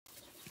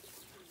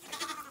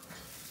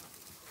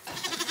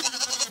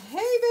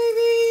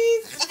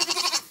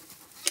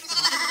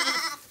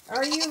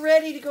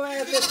ready to go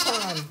out this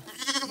time?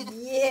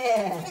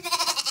 Yeah.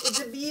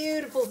 It's a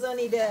beautiful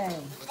sunny day.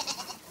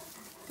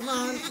 Come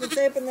on, let's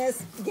open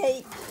this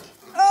gate.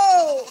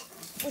 Oh!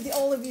 With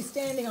all of you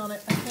standing on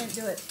it, I can't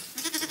do it.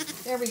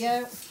 There we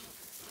go.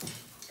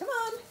 Come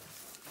on.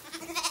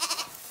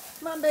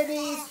 Come on,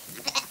 babies.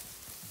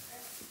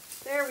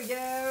 There we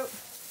go.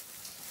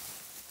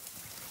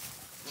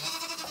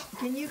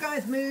 Can you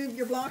guys move?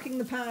 You're blocking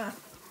the path.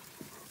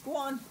 Go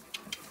on.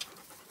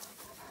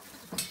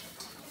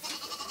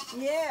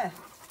 Yeah.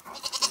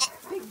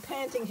 Big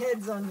panting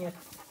heads on you.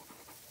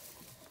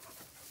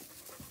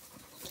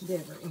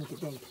 Never, Inca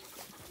dink.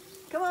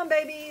 Come on,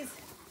 babies.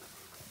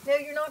 No,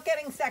 you're not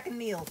getting second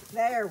meals.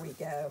 There we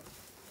go.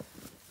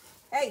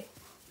 Hey,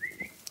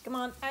 come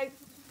on, out. I'm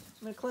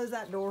gonna close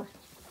that door.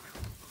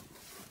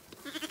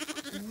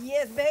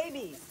 Yes,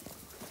 babies.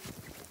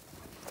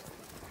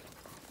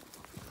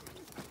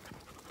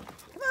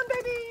 Come on,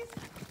 babies.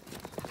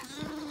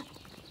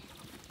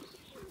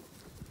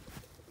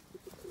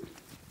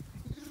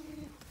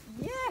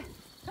 Yeah,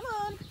 come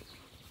on.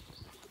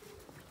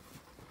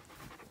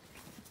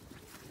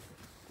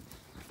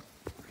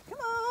 Come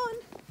on.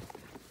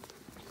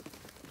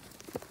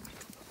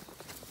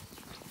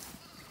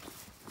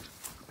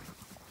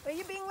 Are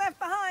you being left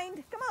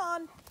behind? Come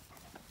on.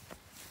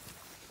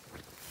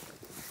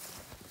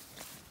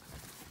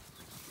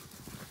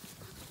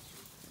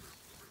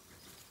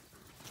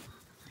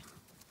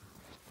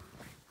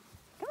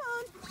 Come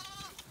on.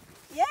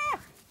 Yeah.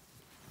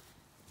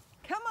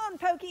 Come on,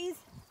 Pokies.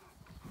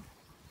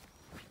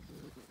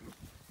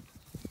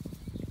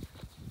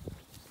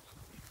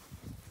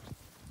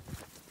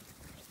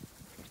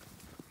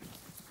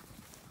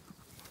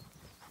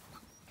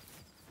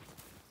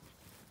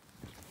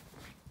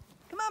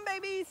 Come on,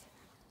 babies.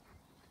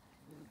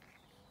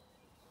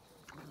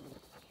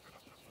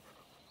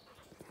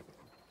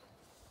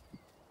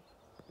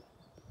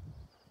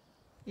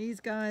 These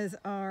guys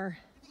are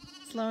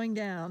slowing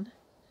down,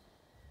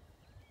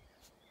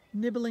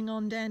 nibbling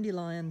on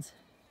dandelions.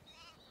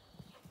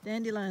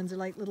 Dandelions are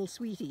like little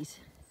sweeties.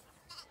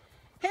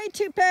 Hey,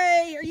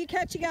 Toupee, are you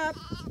catching up?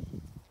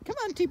 Come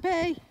on,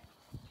 Toupee.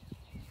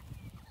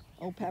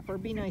 Oh, Pepper,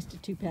 be nice to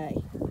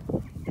Toupee.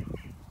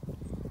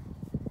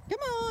 Come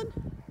on.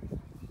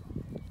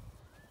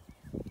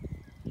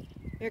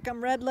 Here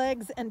come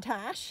Redlegs and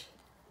Tash.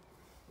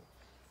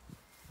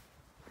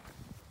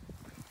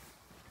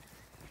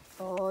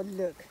 Oh,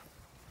 look.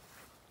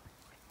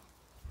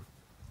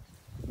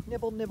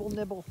 Nibble, nibble,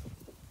 nibble.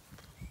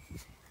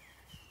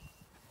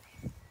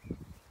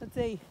 Let's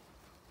see.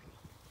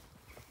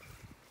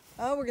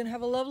 Oh, we're going to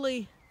have a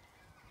lovely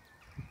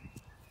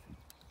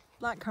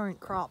blackcurrant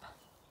crop.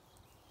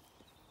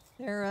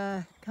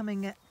 They're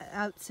coming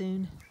out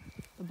soon,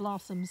 the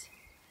blossoms.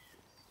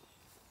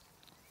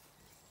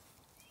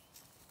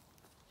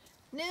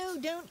 No,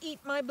 don't eat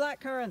my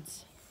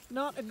blackcurrants.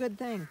 Not a good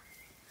thing.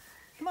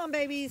 Come on,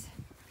 babies.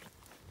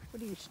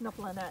 What are you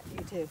snuffling at,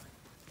 you two?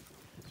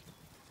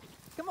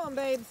 Come on,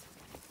 babes.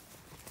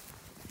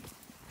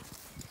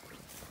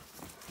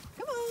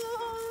 Come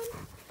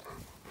on.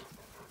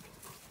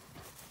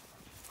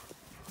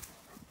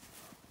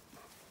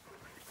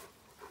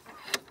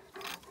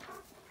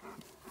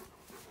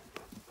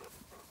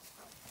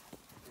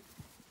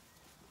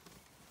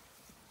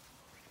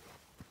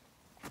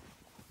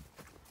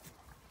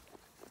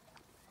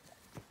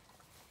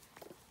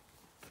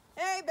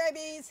 Hey,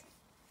 babies.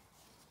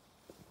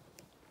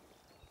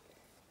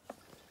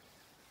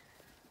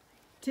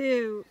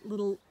 Two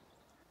little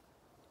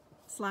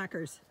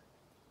slackers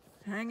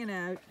hanging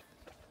out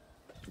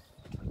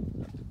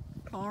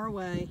far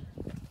away,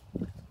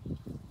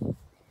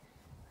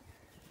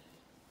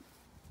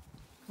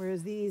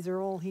 whereas these are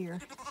all here.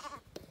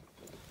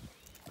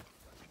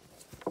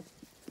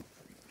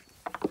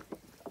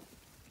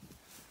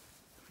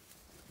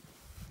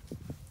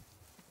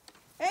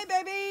 Hey,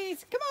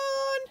 babies, come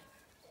on!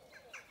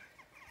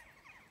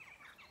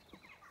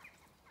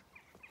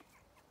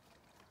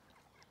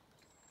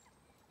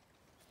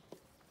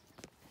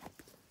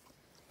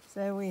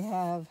 So we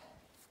have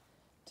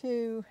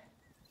 2,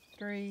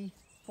 3,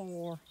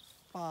 4,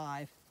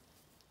 5.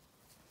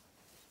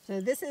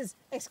 So this is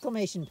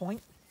exclamation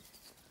point.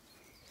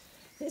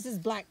 This is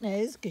black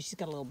nose because she's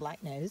got a little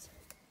black nose.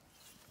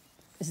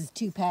 This is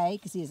toupee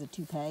because he has a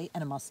toupee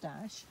and a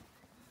mustache.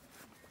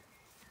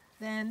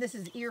 Then this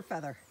is ear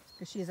feather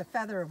because she has a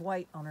feather of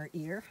white on her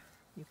ear.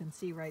 You can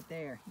see right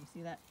there. You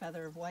see that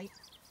feather of white?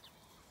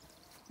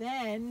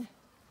 Then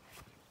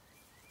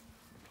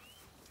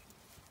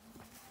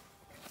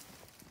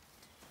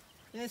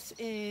this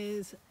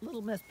is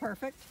Little Miss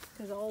Perfect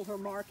because all her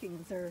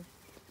markings are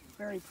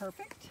very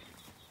perfect.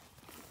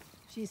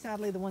 She's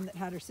sadly the one that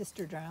had her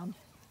sister drowned.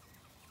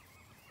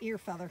 Ear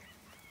feather,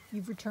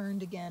 you've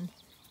returned again.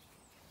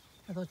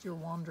 I thought you were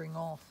wandering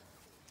off.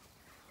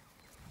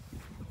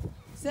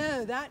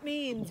 So that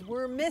means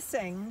we're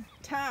missing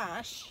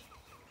Tash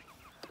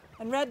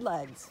and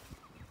Redlegs.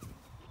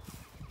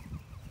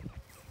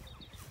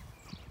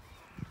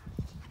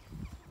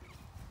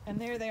 And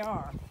there they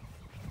are.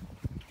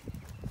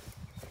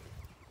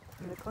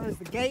 Close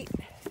the gate.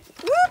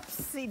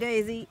 Whoopsie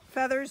daisy.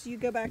 Feathers, you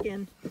go back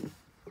in.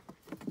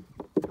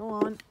 Go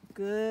on.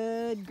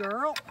 Good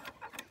girl.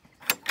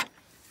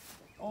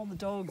 All the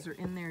dogs are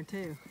in there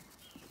too.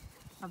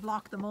 I've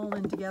locked them all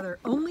in together,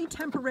 only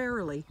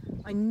temporarily.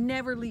 I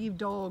never leave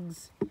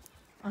dogs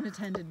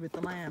unattended with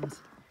the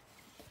lambs.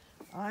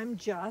 I'm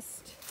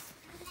just,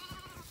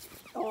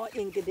 oh,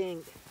 Inca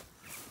dink.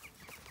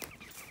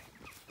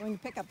 Going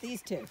to pick up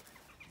these two.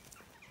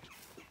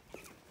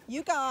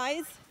 You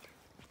guys.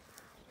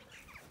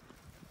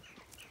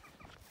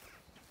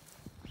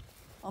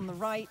 On the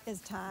right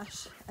is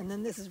Tash, and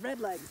then this is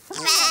Red Legs. Come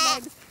on,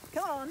 Red Legs.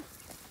 Come on.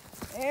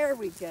 There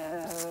we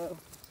go.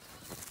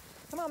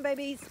 Come on,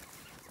 babies.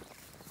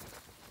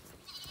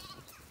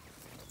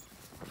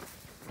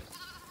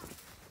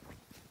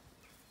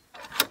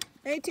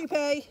 Hey,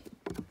 Toupee.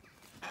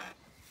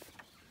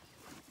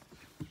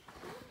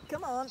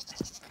 Come on.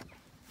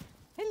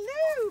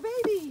 Hello,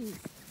 babies.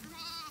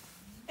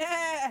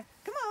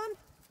 Come on.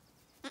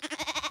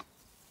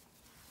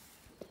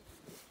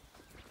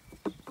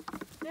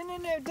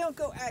 No, don't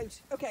go out.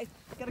 Okay,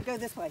 gotta go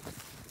this way.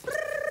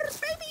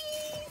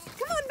 Babies!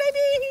 Come on,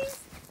 babies!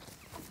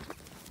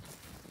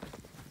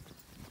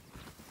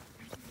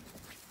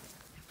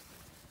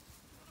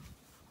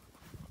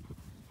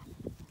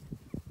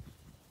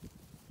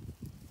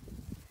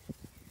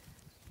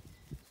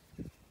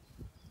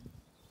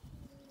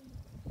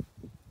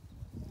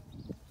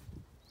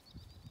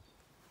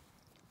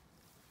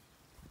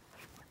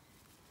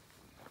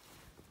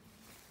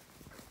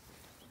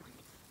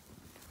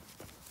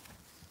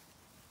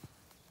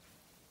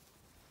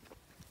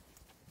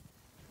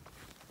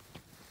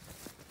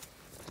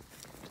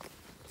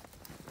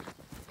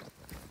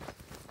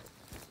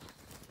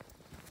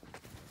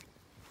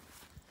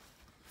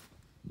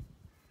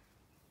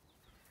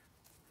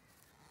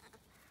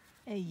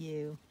 Hey,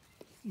 you.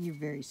 You're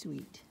very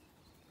sweet.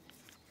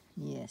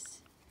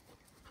 Yes.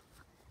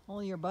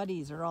 All your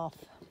buddies are off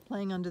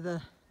playing under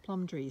the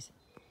plum trees.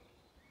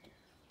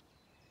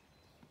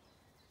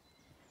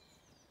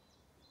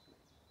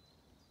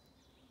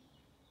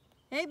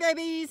 Hey,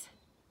 babies.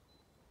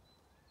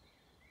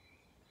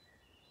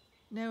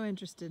 No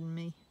interest in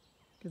me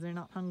because they're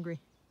not hungry.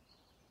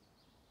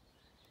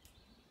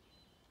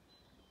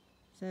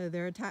 So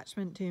their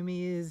attachment to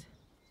me is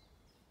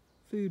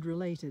food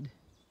related.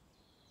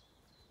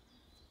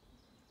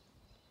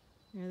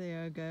 There they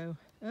all go.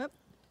 Up.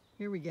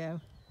 Here we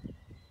go.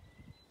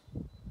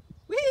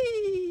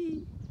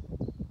 Whee!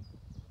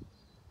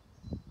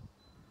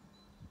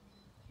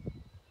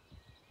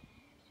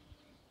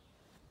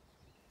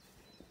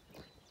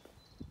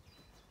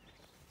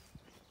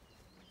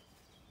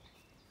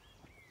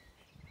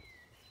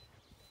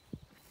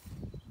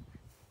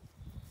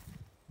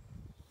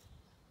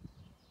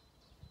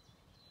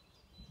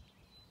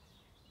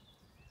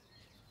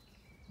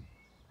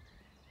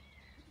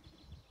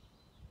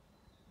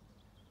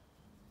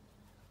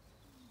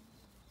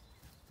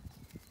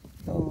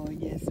 Oh,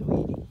 yes,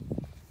 sweetie.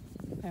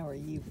 How are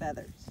you,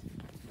 Feathers?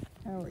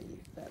 How are you,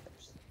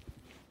 Feathers?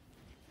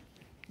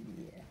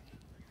 Yeah.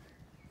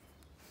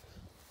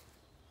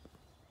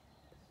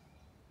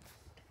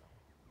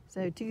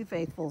 So two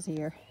faithfuls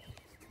here.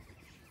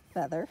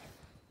 Feather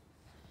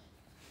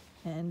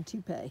and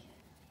Toupee.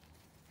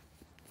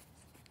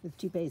 With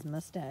Toupee's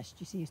mustache. Do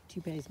you see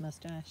Toupee's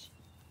mustache?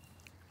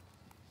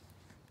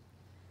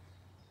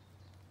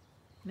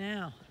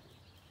 Now,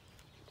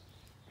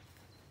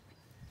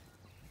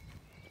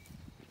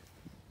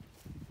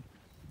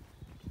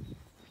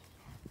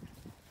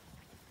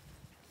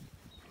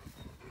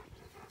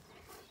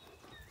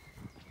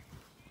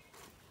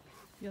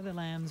 the other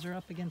lambs are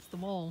up against the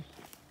wall.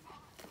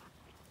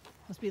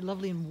 Must be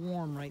lovely and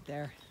warm right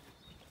there.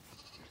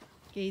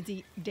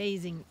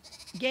 Grazing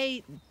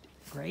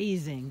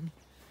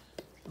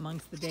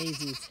amongst the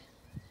daisies.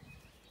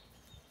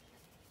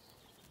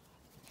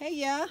 Hey,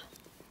 yeah!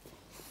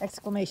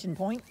 Exclamation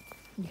point.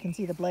 You can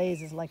see the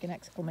blaze is like an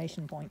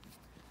exclamation point.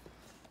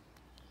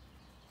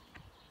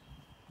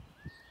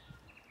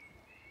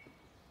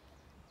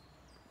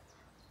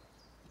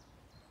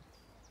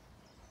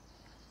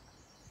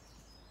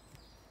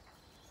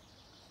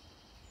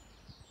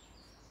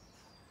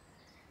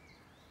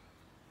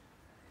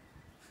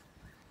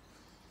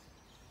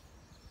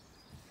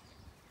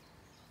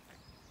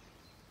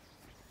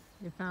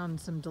 You found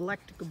some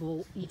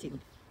delectable eating.